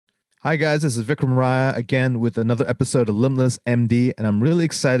Hi, guys. This is Vikram Raya again with another episode of Limitless MD. And I'm really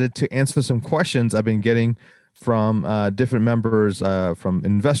excited to answer some questions I've been getting from different members, from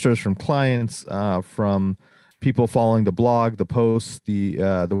investors, from clients, from people following the blog, the posts, the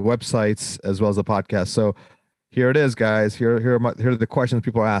websites, as well as the podcast. So here it is, guys. Here are the questions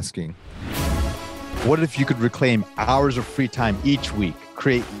people are asking. What if you could reclaim hours of free time each week,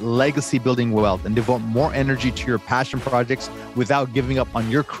 create legacy building wealth, and devote more energy to your passion projects without giving up on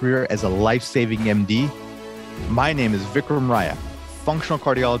your career as a life-saving MD? My name is Vikram Raya, functional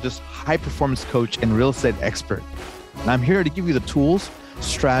cardiologist, high performance coach, and real estate expert. And I'm here to give you the tools,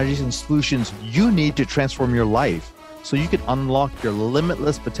 strategies, and solutions you need to transform your life so you can unlock your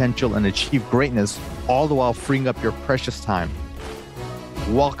limitless potential and achieve greatness, all the while freeing up your precious time.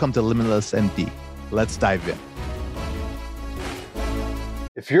 Welcome to Limitless MD. Let's dive in.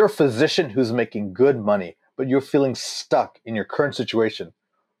 If you're a physician who's making good money, but you're feeling stuck in your current situation,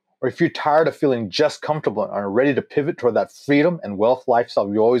 or if you're tired of feeling just comfortable and are ready to pivot toward that freedom and wealth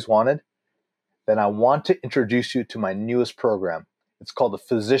lifestyle you always wanted, then I want to introduce you to my newest program. It's called the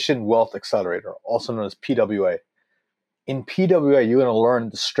Physician Wealth Accelerator, also known as PWA. In PWA, you're going to learn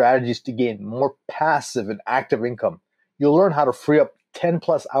the strategies to gain more passive and active income. You'll learn how to free up 10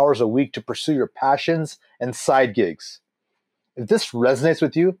 plus hours a week to pursue your passions and side gigs. If this resonates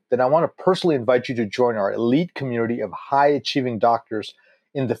with you, then I want to personally invite you to join our elite community of high-achieving doctors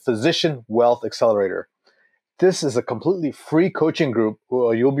in the Physician Wealth Accelerator. This is a completely free coaching group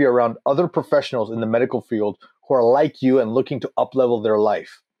where you'll be around other professionals in the medical field who are like you and looking to up-level their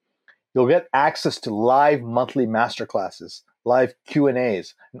life. You'll get access to live monthly masterclasses, live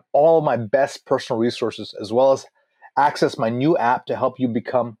Q&As, and all of my best personal resources, as well as access my new app to help you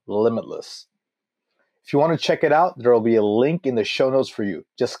become limitless. If you want to check it out, there will be a link in the show notes for you.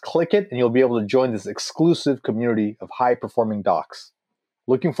 Just click it and you'll be able to join this exclusive community of high-performing docs.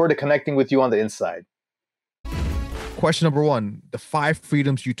 Looking forward to connecting with you on the inside. Question number one, the 5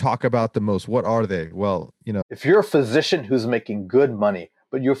 freedoms you talk about the most. What are they? Well, If you're a physician who's making good money,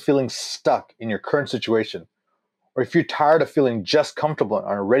 but you're feeling stuck in your current situation, or if you're tired of feeling just comfortable and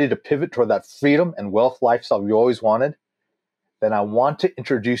are ready to pivot toward that freedom and wealth lifestyle you always wanted, then I want to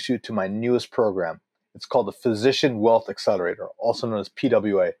introduce you to my newest program. It's called the Physician Wealth Accelerator, also known as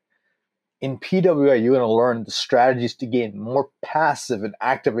PWA. In PWA, you're going to learn the strategies to gain more passive and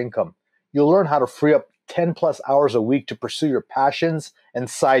active income. You'll learn how to free up 10 plus hours a week to pursue your passions and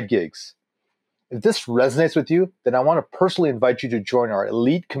side gigs. If this resonates with you, then I want to personally invite you to join our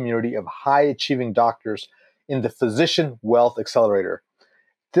elite community of high-achieving doctors in the Physician Wealth Accelerator.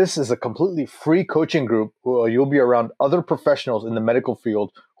 This is a completely free coaching group where you'll be around other professionals in the medical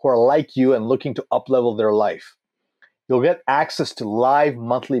field who are like you and looking to up-level their life. You'll get access to live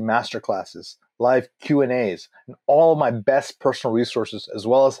monthly masterclasses, live Q&As, and all of my best personal resources, as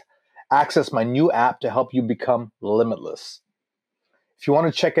well as access my new app to help you become limitless. If you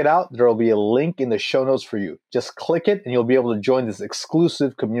want to check it out, there will be a link in the show notes for you. Just click it and you'll be able to join this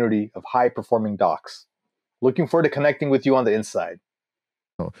exclusive community of high-performing docs. Looking forward to connecting with you on the inside.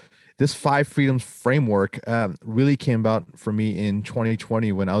 This 5 freedoms framework really came about for me in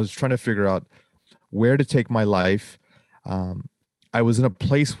 2020 when I was trying to figure out where to take my life. I was in a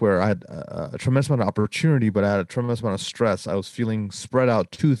place where I had a tremendous amount of opportunity, but I had a tremendous amount of stress. I was feeling spread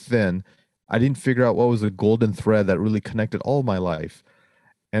out too thin. I didn't figure out what was the golden thread that really connected all of my life.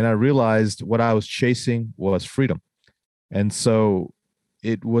 And I realized what I was chasing was freedom. And so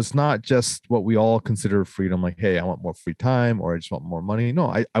it was not just what we all consider freedom, like, hey, I want more free time or I just want more money.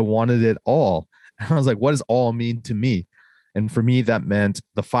 No, I wanted it all. And I was like, what does all mean to me? And for me, that meant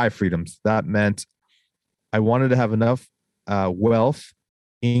the 5 freedoms. That meant I wanted to have enough wealth,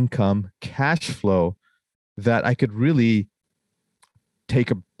 income, cash flow that I could really take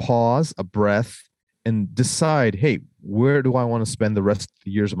a pause, a breath, and decide, hey, where do I want to spend the rest of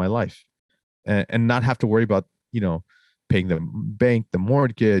the years of my life? And not have to worry about, paying the bank, the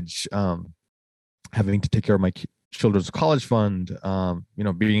mortgage, having to take care of my children's college fund,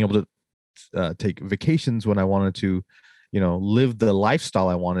 being able to take vacations when I wanted to, live the lifestyle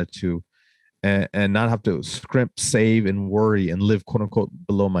I wanted to, and not have to scrimp, save, and worry and live, quote unquote,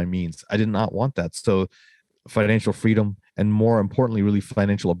 below my means. I did not want that. So financial freedom, and more importantly, really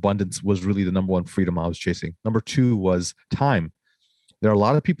financial abundance, was really the number one freedom I was chasing. Number 2 was time. There are a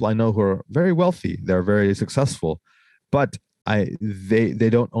lot of people I know who are very wealthy. They're very successful, but they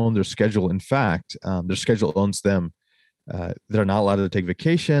don't own their schedule. In fact, their schedule owns them. They're not allowed to take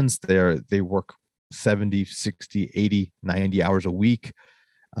vacations. They work 70, 60, 80, 90 hours a week.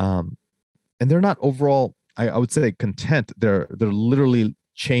 And they're not overall, I would say, content. They're literally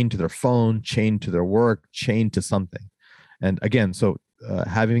chained to their phone, chained to their work, chained to something. And again, so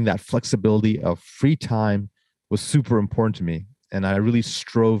having that flexibility of free time was super important to me, and I really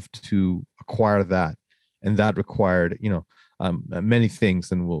strove to acquire that. And that required, many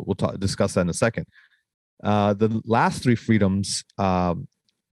things, and we'll discuss that in a second. The last three freedoms are,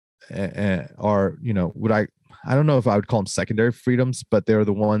 would I don't know if I would call them secondary freedoms, but they're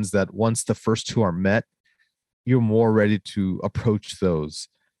the ones that once the first two are met, you're more ready to approach those.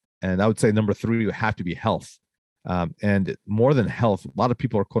 And I would say number three would have to be health. And more than health, a lot of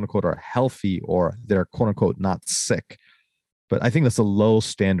people are quote unquote are healthy, or they're quote unquote not sick. But I think that's a low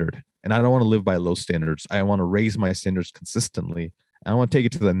standard. And I don't want to live by low standards. I want to raise my standards consistently. I want to take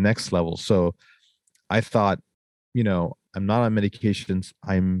it to the next level. So I thought, I'm not on medications.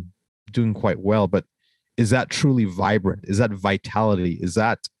 I'm doing quite well, but is that truly vibrant? Is that vitality? Is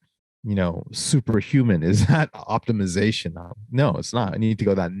that, superhuman? Is that optimization? No, it's not. I need to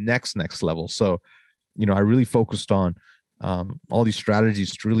go that next level. So, I really focused on all these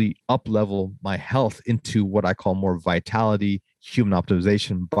strategies to really up level my health into what I call more vitality, human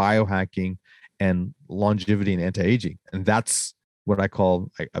optimization, biohacking, and longevity and anti-aging. And that's what I call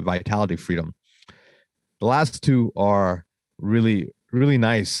a vitality freedom. The last two are really, really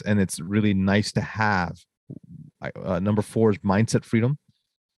nice, and it's really nice to have. Number four is mindset freedom.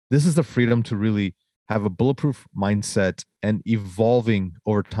 This is the freedom to really have a bulletproof mindset and evolving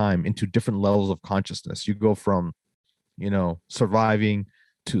over time into different levels of consciousness. You go from, surviving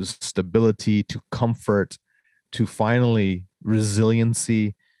to stability to comfort to finally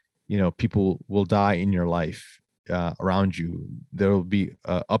resiliency. People will die in your life around you. There will be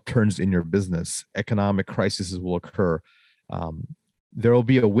upturns in your business. Economic crises will occur. There will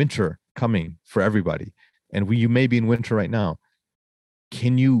be a winter coming for everybody. And you may be in winter right now.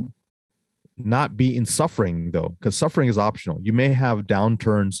 Can you not be in suffering though? Because suffering is optional. You may have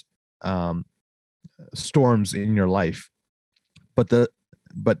downturns, storms in your life, but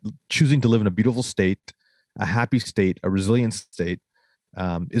choosing to live in a beautiful state, a happy state, a resilient state,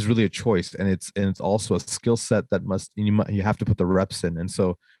 is really a choice, and it's also a skill set that you have to put the reps in. And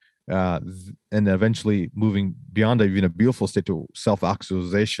so, and eventually moving beyond even a beautiful state to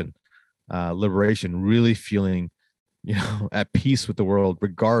self-actualization, liberation, really feeling, at peace with the world,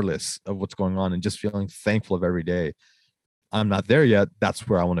 regardless of what's going on, and just feeling thankful of every day. I'm not there yet. That's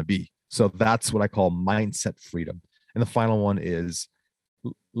where I want to be. So that's what I call mindset freedom. And the final one is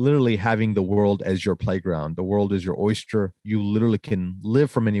literally having the world as your playground. The world is your oyster. You literally can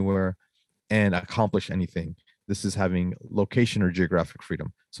live from anywhere and accomplish anything. This is having location or geographic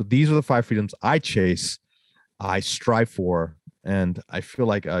freedom. So these are the five freedoms I chase, I strive for, and I feel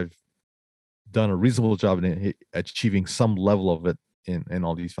like I've done a reasonable job in achieving some level of it in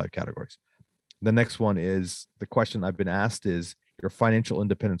all these five categories. The next one is, the question I've been asked is your financial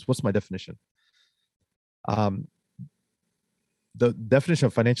independence. What's my definition? The definition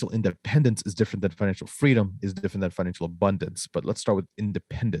of financial independence is different than financial freedom, is different than financial abundance. But let's start with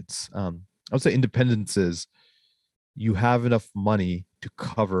independence. I would say independence is you have enough money to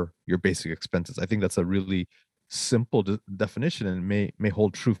cover your basic expenses. I think that's a really simple definition, and may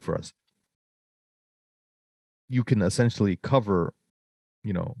hold true for us. You can essentially cover,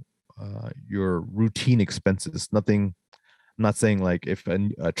 your routine expenses. Nothing. I'm not saying like if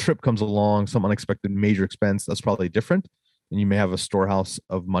a trip comes along, some unexpected major expense, that's probably different, and you may have a storehouse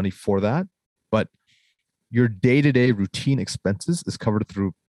of money for that. But your day-to-day routine expenses is covered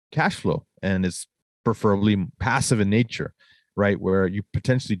through cash flow, and is preferably passive in nature, right? Where you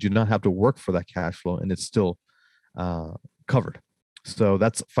potentially do not have to work for that cash flow, and it's still covered. So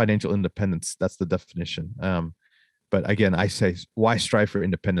that's financial independence. That's the definition. But again, I say, why strive for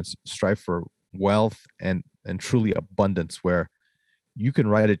independence? Strive for wealth and truly abundance, where you can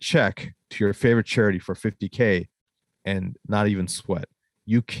write a check to your favorite charity for 50K and not even sweat.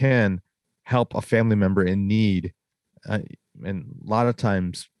 You can help a family member in need. And a lot of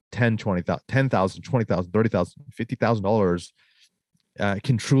times 10, 20,000, 10,000, 20,000, 30,000, $50,000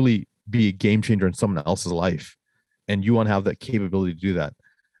 can truly be a game changer in someone else's life. And you want to have that capability to do that.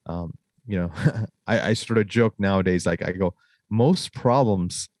 I sort of joke nowadays, like I go, most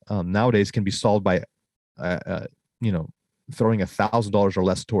problems nowadays can be solved by, throwing $1,000 or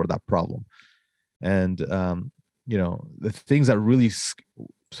less toward that problem. And, the things that really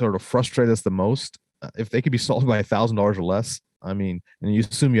sort of frustrate us the most, if they could be solved by $1,000 or less, and you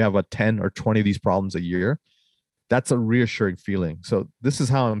assume you have 10 or 20 of these problems a year, that's a reassuring feeling. So this is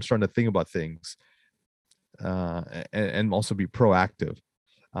how I'm starting to think about things, and also be proactive.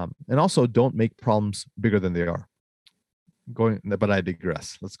 And also don't make problems bigger than they are. But I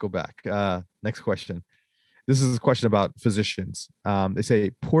digress. Let's go back. Next question. This is a question about physicians. They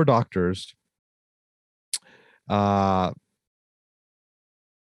say poor doctors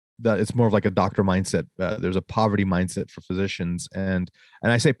that it's more of like a doctor mindset. There's a poverty mindset for physicians, and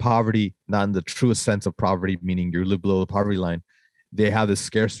I say poverty not in the truest sense of poverty, meaning you live below the poverty line. They have this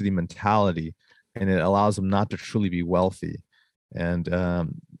scarcity mentality, and it allows them not to truly be wealthy. And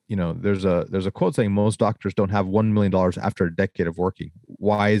there's a quote saying most doctors don't have $1 million after a decade of working.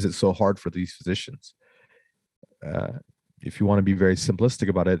 Why is it so hard for these physicians? If you want to be very simplistic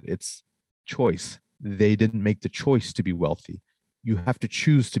about it, it's choice. They didn't make the choice to be wealthy. You have to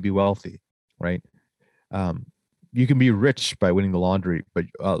choose to be wealthy, right? You can be rich by winning the lottery, but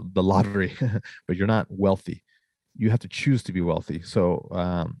but you're not wealthy. You have to choose to be wealthy. So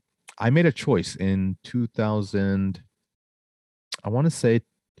I made a choice in 2000. I want to say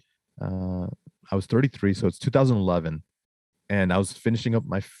I was 33, so it's 2011, and I was finishing up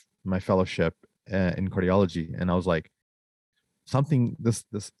my fellowship in cardiology, and I was like, something this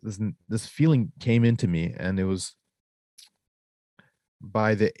feeling came into me, and it was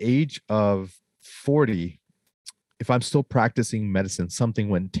by the age of 40, if I'm still practicing medicine, something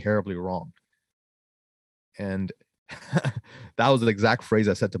went terribly wrong. And that was the exact phrase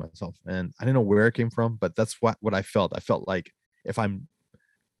I said to myself. And I didn't know where it came from, but that's what I felt. I felt like if I'm,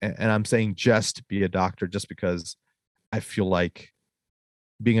 and I'm saying just be a doctor just because I feel like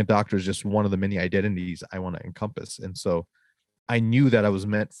being a doctor is just one of the many identities I want to encompass. And so I knew that I was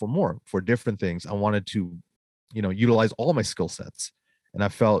meant for more, for different things. I wanted to, utilize all my skill sets. And I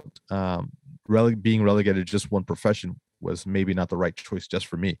felt being relegated to just one profession was maybe not the right choice just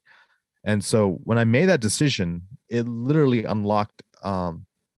for me. And so when I made that decision, it literally unlocked a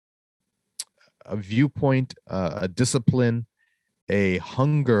viewpoint, a discipline, a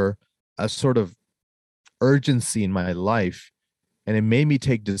hunger, a sort of urgency in my life. And it made me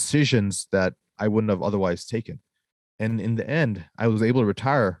take decisions that I wouldn't have otherwise taken. And in the end, I was able to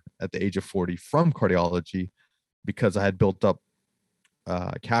retire at the age of 40 from cardiology because I had built up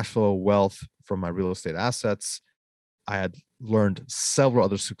cash flow, wealth from my real estate assets. I had learned several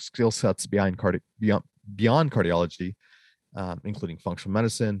other skill sets beyond cardiology, including functional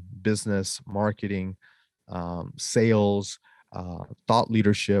medicine, business, marketing, sales, thought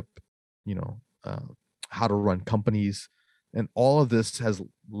leadership, how to run companies. And all of this has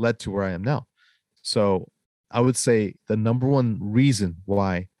led to where I am now. So I would say the number one reason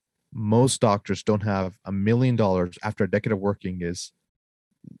why most doctors don't have $1 million after a decade of working is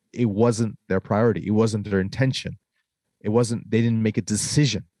it wasn't their priority. It wasn't their intention. They didn't make a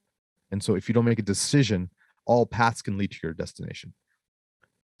decision. And so if you don't make a decision, all paths can lead to your destination.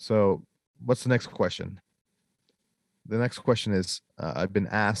 So what's the next question? The next question is, I've been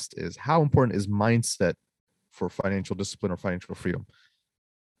asked is, how important is mindset for financial discipline or financial freedom?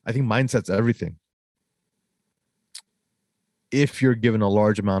 I think mindset's everything. If you're given a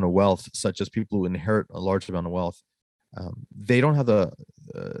large amount of wealth, such as people who inherit a large amount of wealth, they don't have the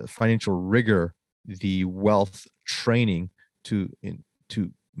financial rigor, the wealth training to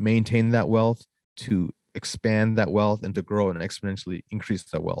maintain that wealth, to expand that wealth, and to grow and exponentially increase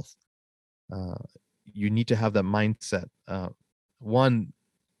that wealth. You need to have that mindset. One,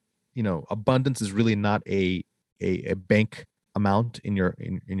 abundance is really not a bank amount in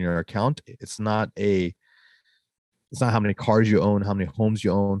your account. It's not how many cars you own, how many homes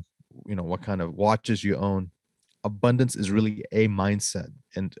you own, what kind of watches you own. Abundance is really a mindset,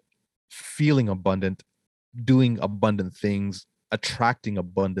 and feeling abundant, doing abundant things, attracting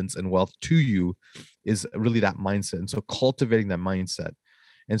abundance and wealth to you is really that mindset. And so cultivating that mindset,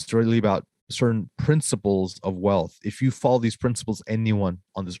 and it's really about certain principles of wealth. If you follow these principles, anyone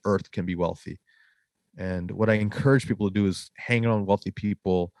on this earth can be wealthy. And what I encourage people to do is hang around wealthy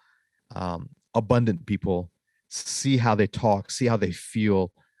people, abundant people, see how they talk, see how they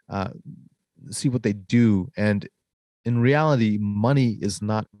feel, see what they do. And in reality, money is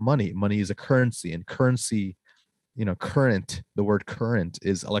not money. Money is a currency, and currency, current, the word current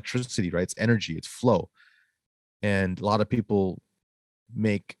is electricity, right? It's energy, it's flow. And a lot of people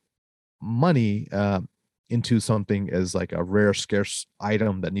make money into something as like a rare, scarce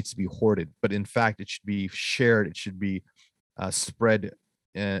item that needs to be hoarded. But in fact, it should be shared. It should be spread.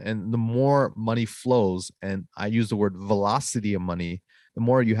 And the more money flows, and I use the word velocity of money, the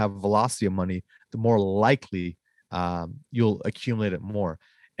more you have velocity of money, the more likely you'll accumulate it more.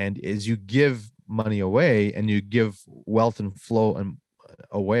 And as you give money away and you give wealth and flow and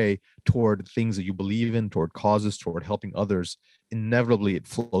away toward things that you believe in, toward causes, toward helping others, inevitably it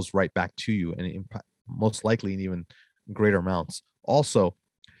flows right back to you, and most likely in even greater amounts. Also,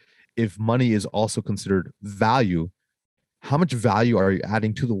 if money is also considered value, how much value are you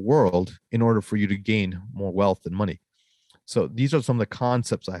adding to the world in order for you to gain more wealth and money? So these are some of the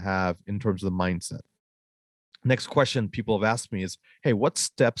concepts I have in terms of the mindset. Next question people have asked me is, hey, what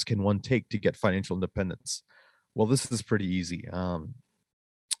steps can one take to get financial independence? Well, this is pretty easy.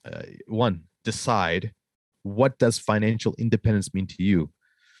 One, decide, what does financial independence mean to you?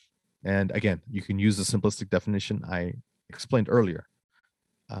 And again, you can use the simplistic definition I explained earlier.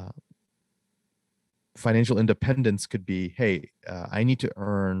 Financial independence could be, hey, I need to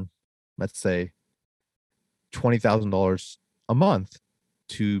earn, let's say, $20,000 a month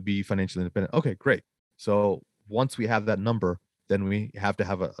to be financially independent. Okay, great. So once we have that number, then we have to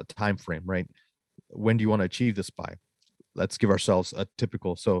have a time frame, right? When do you want to achieve this by? Let's give ourselves a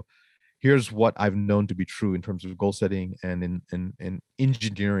typical. So here's what I've known to be true in terms of goal setting and in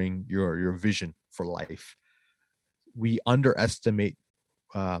engineering your vision for life. We underestimate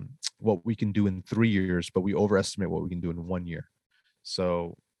what we can do in 3 years, but we overestimate what we can do in 1 year.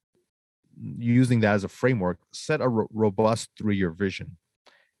 So using that as a framework, set a robust 3-year vision,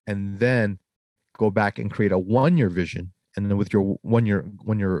 and then go back and create a 1-year vision. And then with your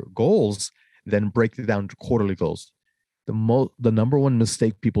 1-year goals, then break it down to quarterly goals. The number one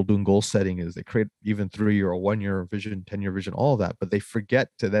mistake people do in goal setting is they create even 3-year or 1-year vision, 10-year vision, all of that, but they forget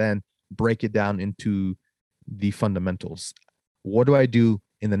to then break it down into the fundamentals. What do I do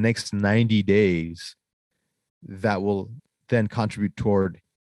in the next 90 days that will then contribute toward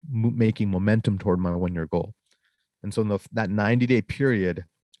making momentum toward my 1-year goal? And so in that 90-day period,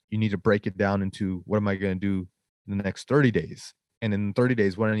 you need to break it down into, what am I going to do in the next 30 days? And in 30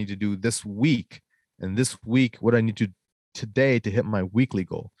 days, what I need to do this week? And this week, what I need to do today to hit my weekly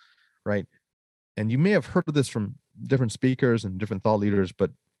goal, right? And you may have heard of this from different speakers and different thought leaders,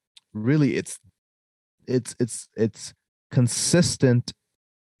 but really it's consistent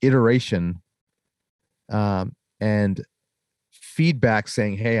iteration and feedback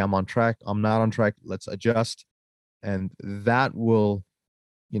saying, hey, I'm on track, I'm not on track, let's adjust. And that will,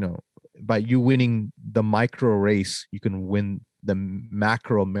 by you winning the micro race, you can win the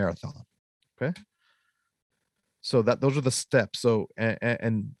macro marathon. Okay. So those are the steps. So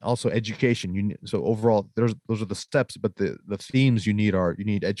and also education. So overall, those are the steps. But the themes you need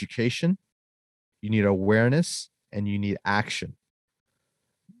education, you need awareness, and you need action.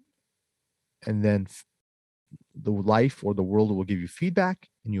 And then the life or the world will give you feedback,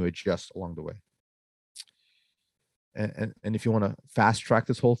 and you adjust along the way. And if you want to fast track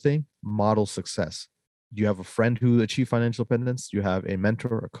this whole thing, model success. Do you have a friend who achieved financial independence? Do you have a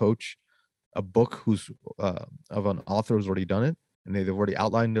mentor, a coach, a book who's of an author who's already done it, and they've already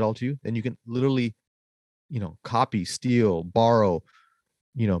outlined it all to you? Then you can literally, copy, steal, borrow,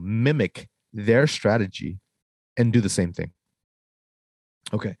 mimic their strategy and do the same thing.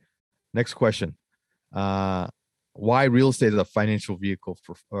 Okay. Next question. Why real estate is a financial vehicle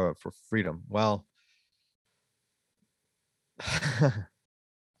for freedom? Well,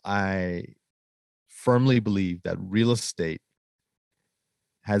 I firmly believe that real estate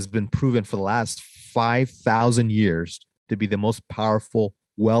has been proven for the last 5,000 years to be the most powerful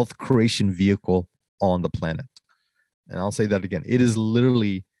wealth creation vehicle on the planet. And I'll say that again. It has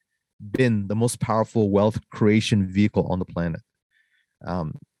literally been the most powerful wealth creation vehicle on the planet.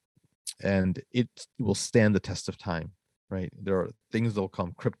 And it will stand the test of time, right? There are things that will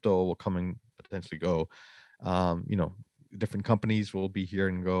come. Crypto will come and potentially go. Different companies will be here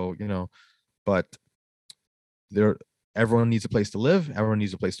and go, but everyone needs a place to live, everyone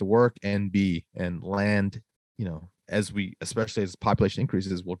needs a place to work and be, and land, especially as population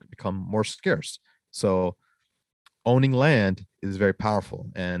increases, will become more scarce. So owning land is very powerful,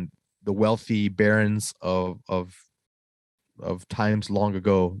 and the wealthy barons of times long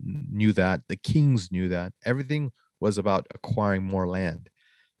ago knew that. The kings knew that. Everything was about acquiring more land.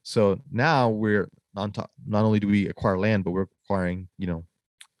 So now we're on top. Not only do we acquire land, but we're acquiring,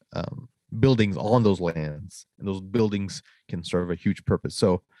 buildings on those lands, and those buildings can serve a huge purpose.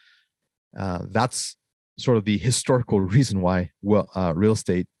 So that's sort of the historical reason why real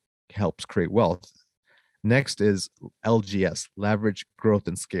estate helps create wealth. Next is LGS, leverage, growth,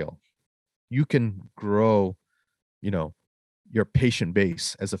 and scale. You can grow, your patient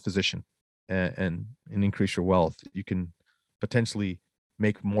base as a physician and increase your wealth. You can potentially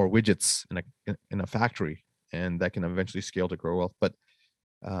make more widgets in a factory, and that can eventually scale to grow wealth. But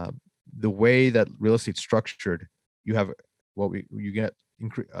the way that real estate's structured, you have you get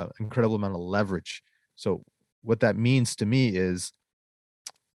incredible amount of leverage. So what that means to me is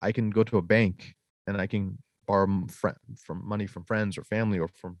I can go to a bank and I can borrow from money from friends or family or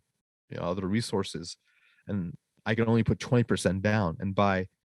from other resources, and I can only put 20% down and buy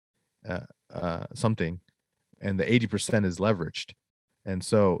something, and the 80% is leveraged. And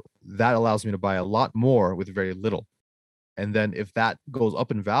so that allows me to buy a lot more with very little. And then if that goes up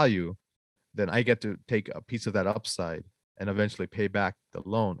in value, then I get to take a piece of that upside and eventually pay back the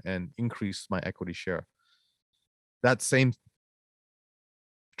loan and increase my equity share. That same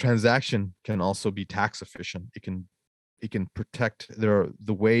transaction can also be tax efficient. It can protect the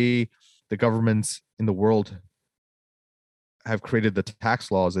way the governments in the world have created the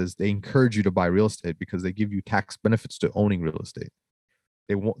tax laws is they encourage you to buy real estate because they give you tax benefits to owning real estate.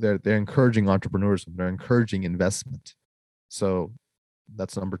 They're encouraging entrepreneurs, they're encouraging investment. So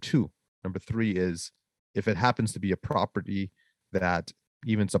that's number two. Number three is if it happens to be a property that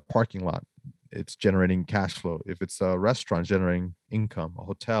even it's a parking lot, it's generating cash flow. If it's a restaurant generating income, a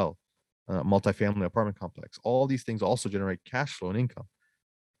hotel, a multifamily apartment complex, all these things also generate cash flow and income.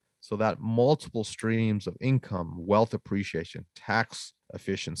 So that multiple streams of income, wealth appreciation, tax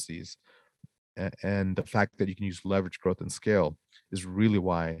efficiencies, and the fact that you can use leverage, growth, and scale is really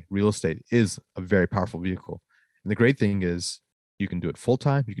why real estate is a very powerful vehicle. And the great thing is you can do it full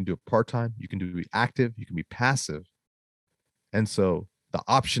time, you can do it part time, you can do it active, you can be passive. And so the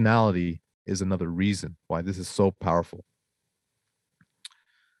optionality is another reason why this is so powerful.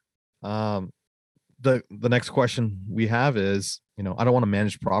 The next question we have is, I don't want to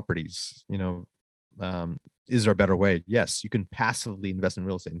manage properties. Is there a better way? Yes, you can passively invest in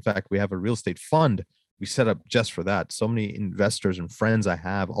real estate. In fact, we have a real estate fund we set up just for that. So many investors and friends I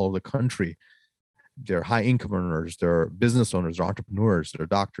have all over the country, they're high income earners, they're business owners, they're entrepreneurs, they're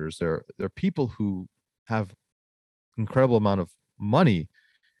doctors, they're people who have incredible amount of money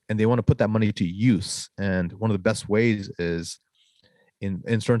and they want to put that money to use. And one of the best ways is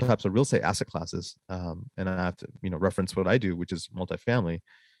in certain types of real estate asset classes. And I have to, reference what I do, which is multifamily.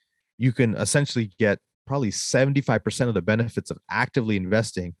 You can essentially get probably 75% of the benefits of actively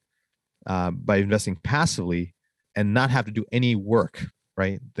investing by investing passively and not have to do any work,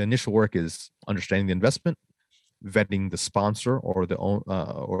 right? The initial work is understanding the investment, vetting the sponsor or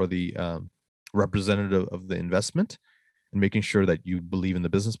the representative of the investment, and making sure that you believe in the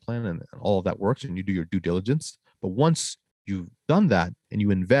business plan and all of that works and you do your due diligence. But once you've done that and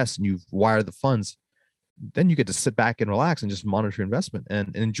you invest and you've wired the funds, then you get to sit back and relax and just monitor your investment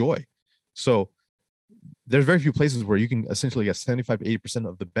and enjoy. So there's very few places where you can essentially get 75 to 80%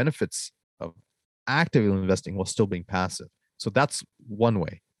 of the benefits of actively investing while still being passive. So that's one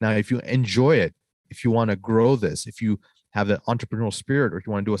way. Now, if you enjoy it, if you want to grow this, if you have that entrepreneurial spirit, or if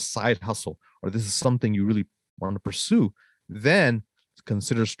you want to do a side hustle, or this is something you really want to pursue, then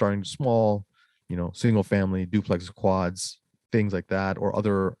consider starting small, single family, duplex, quads, things like that, or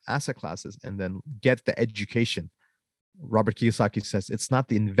other asset classes, and then get the education. Robert Kiyosaki says it's not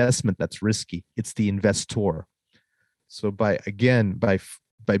the investment that's risky, it's the investor. So by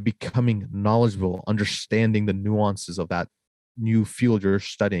becoming knowledgeable, understanding the nuances of that new field you're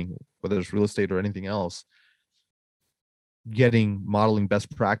studying, whether it's real estate or anything else, modeling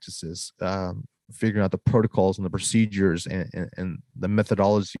best practices, figuring out the protocols and the procedures and the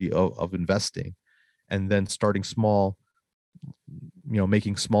methodology of investing, and then starting small,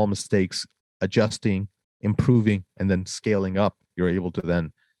 making small mistakes, adjusting, improving, and then scaling up, you're able to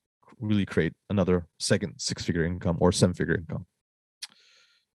then really create another second 6-figure income or 7-figure income.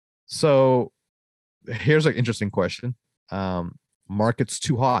 So here's an interesting question. Market's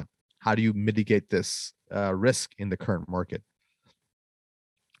too hot. How do you mitigate this risk in the current market?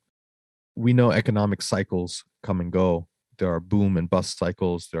 We know economic cycles come and go. There are boom and bust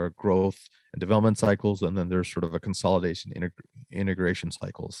cycles. There are growth and development cycles, and then there's sort of a consolidation, integration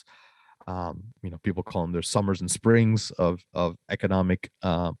cycles. People call them their summers and springs of economic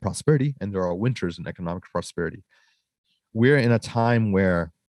prosperity, and there are winters in economic prosperity. We're in a time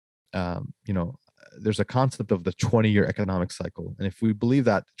where, there's a concept of the 20-year economic cycle, and if we believe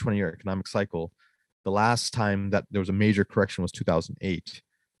that 20-year economic cycle, the last time that there was a major correction was 2008.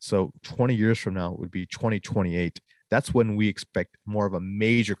 So 20 years from now would be 2028. That's when we expect more of a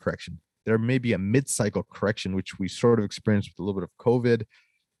major correction. There may be a mid-cycle correction, which we sort of experienced with a little bit of COVID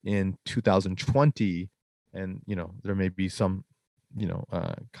in 2020, and there may be some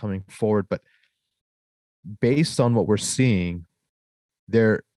coming forward, but based on what we're seeing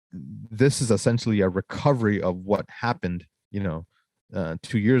this is essentially a recovery of what happened 2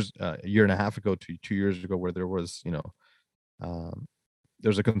 years, a year and a half ago to 2 years ago, where there was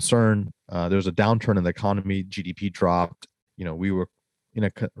there's a concern, there's a downturn in the economy, GDP dropped, we were in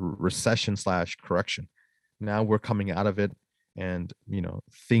a recession / correction. Now we're coming out of it, and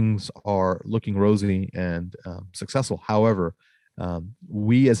things are looking rosy and successful. However,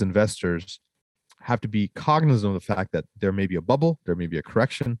 we as investors have to be cognizant of the fact that there may be a bubble, there may be a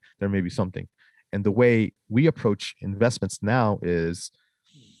correction, there may be something. And the way we approach investments now is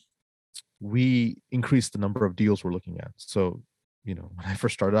we increase the number of deals we're looking at. So when I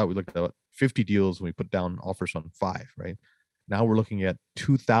first started out, we looked at 50 deals and we put down offers on 5, right? Now we're looking at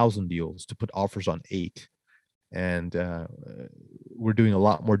 2,000 deals to put offers on 8. And we're doing a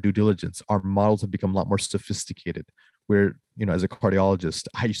lot more due diligence. Our models have become a lot more sophisticated. Where, as a cardiologist,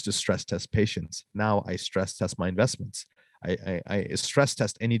 I used to stress test patients. Now I stress test my investments. I stress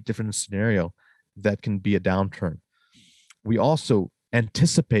test any different scenario that can be a downturn. We also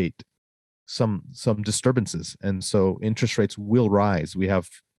anticipate some disturbances, and so interest rates will rise. We have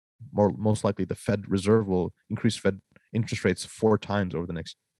most likely the Fed Reserve will increase Fed interest rates 4 times over the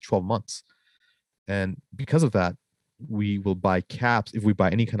next 12 months. And because of that, we will buy caps. If we buy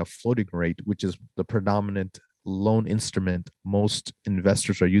any kind of floating rate, which is the predominant loan instrument most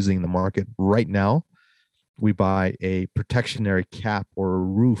investors are using in the market right now, we buy a protectionary cap or a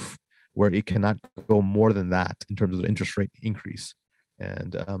roof where it cannot go more than that in terms of the interest rate increase.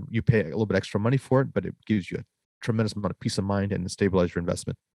 And you pay a little bit extra money for it, but it gives you a tremendous amount of peace of mind and stabilize your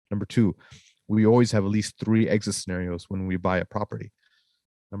investment. Number 2, we always have at least 3 exit scenarios when we buy a property.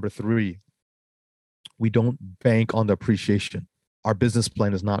 Number 3, we don't bank on the appreciation. Our business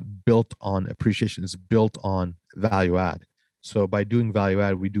plan is not built on appreciation, it's built on value add. So by doing value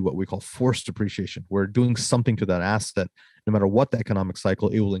add, we do what we call forced appreciation. We're doing something to that asset. No matter what the economic cycle,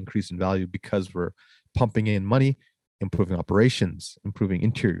 it will increase in value because we're pumping in money, improving operations, improving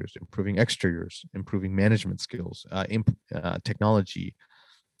interiors, improving exteriors, improving management skills, technology,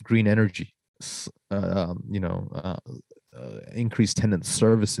 green energy, increased tenant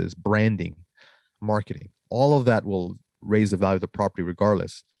services, branding, marketing. All of that will raise the value of the property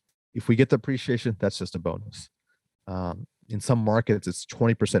regardless. If we get the appreciation, that's just a bonus. In some markets, it's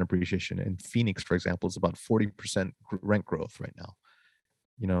 20% appreciation. In Phoenix, for example, it's about 40% rent growth right now.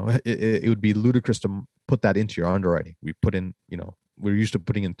 It would be ludicrous to put that into your underwriting. We put in, we're used to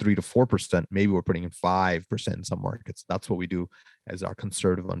putting in 3 to 4%. Maybe we're putting in 5% in some markets. That's what we do as our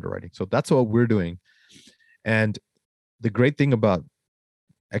conservative underwriting. So that's what we're doing. And the great thing about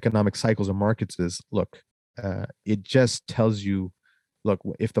economic cycles and markets is, look, it just tells you, look,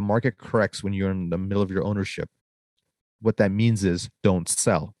 if the market corrects when you're in the middle of your ownership, what that means is don't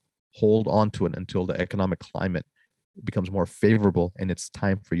sell. Hold on to it until the economic climate becomes more favorable and it's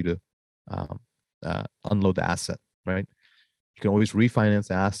time for you to unload the asset, right? You can always refinance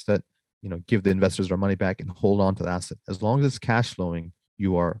the asset, give the investors their money back and hold on to the asset. As long as it's cash flowing,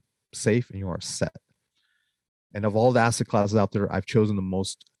 you are safe and you are set. And of all the asset classes out there, I've chosen the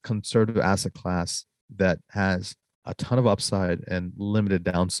most conservative asset class that has a ton of upside and limited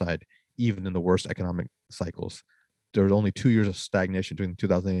downside, even in the worst economic cycles. There was only 2 years of stagnation during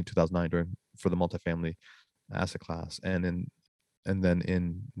 2008 and 2009 for the multifamily asset class. And then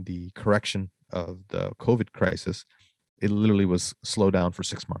in the correction of the COVID crisis, it literally was slowed down for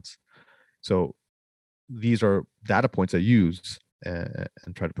 6 months. So these are data points I use and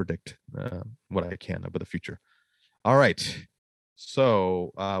try to predict what I can about the future. All right.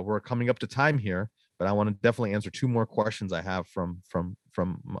 So we're coming up to time here, but I want to definitely answer 2 more questions I have from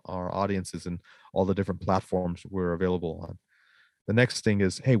our audiences and all the different platforms we're available on. The next thing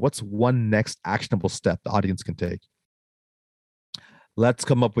is, hey, what's one next actionable step the audience can take? Let's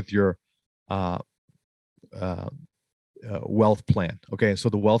come up with your wealth plan. Okay, so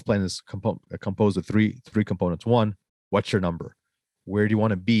the wealth plan is composed of three components. 1, what's your number? Where do you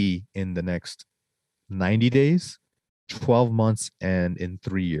want to be in the next 90 days, 12 months, and in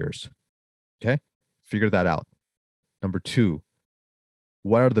 3 years? Okay, figure that out. Number 2,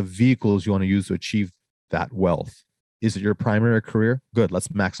 what are the vehicles you want to use to achieve that wealth? Is it your primary career? Good, let's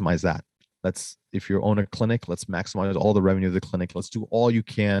maximize that. If you own a clinic, let's maximize all the revenue of the clinic. Let's do all you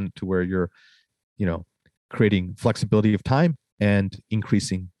can to where you're, creating flexibility of time and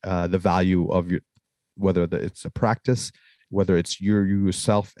increasing the value of your, whether it's a practice, whether it's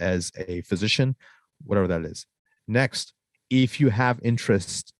yourself as a physician, whatever that is. Next, if you have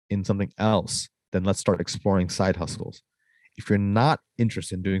interest in something else, then let's start exploring side hustles. If you're not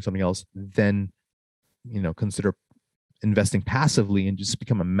interested in doing something else, then consider investing passively and just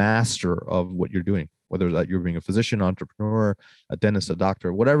become a master of what you're doing, whether that you're being a physician, entrepreneur, a dentist, a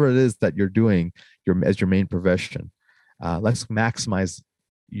doctor, whatever it is that you're doing as your main profession. Let's maximize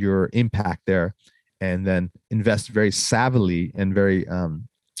your impact there and then invest very savvily and very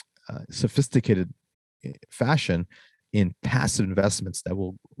sophisticated fashion in passive investments that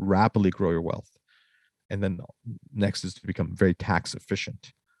will rapidly grow your wealth. And then next is to become very tax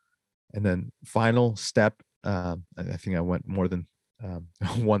efficient. And then final step, I think I went more than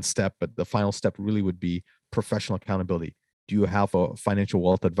one step, but the final step really would be professional accountability. Do you have a financial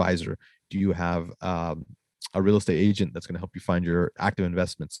wealth advisor? Do you have a real estate agent that's going to help you find your active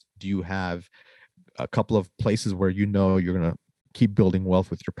investments? Do you have a couple of places where you're going to keep building wealth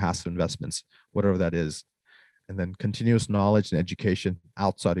with your passive investments, whatever that is. And then continuous knowledge and education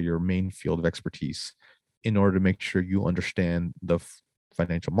outside of your main field of expertise in order to make sure you understand the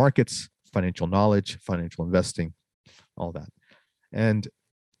financial markets, financial knowledge, financial investing, all that. And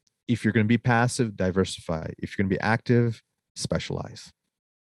if you're going to be passive, diversify. If you're going to be active, specialize.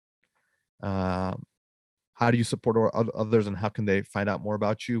 How do you support others, and how can they find out more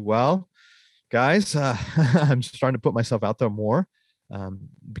about you? Well, guys, I'm just trying to put myself out there more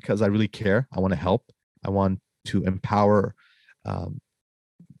because I really care. I want to help. I want to empower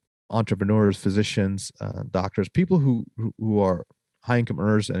entrepreneurs, physicians, doctors, people who are high income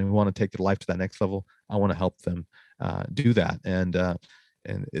earners and who want to take their life to that next level. I want to help them do that. And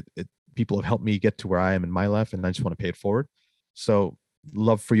people have helped me get to where I am in my life, and I just want to pay it forward. So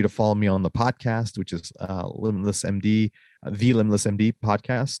love for you to follow me on the podcast, which is Limitless MD, the Limitless MD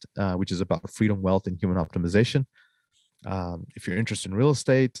podcast, which is about freedom, wealth, and human optimization. If you're interested in real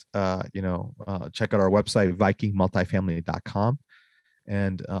estate, check out our website, vikingmultifamily.com.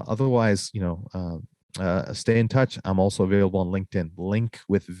 And otherwise, stay in touch. I'm also available on LinkedIn,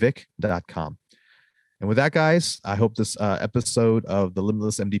 linkwithvic.com. And with that, guys, I hope this episode of the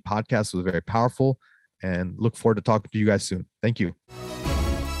Limitless MD podcast was very powerful, and look forward to talking to you guys soon. Thank you.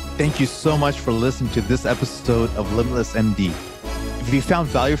 Thank you so much for listening to this episode of Limitless MD. If you found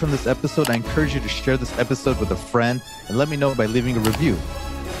value from this episode, I encourage you to share this episode with a friend and let me know by leaving a review.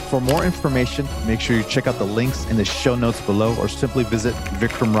 For more information, make sure you check out the links in the show notes below or simply visit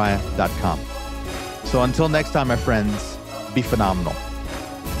vikramraya.com. So until next time, my friends, be phenomenal.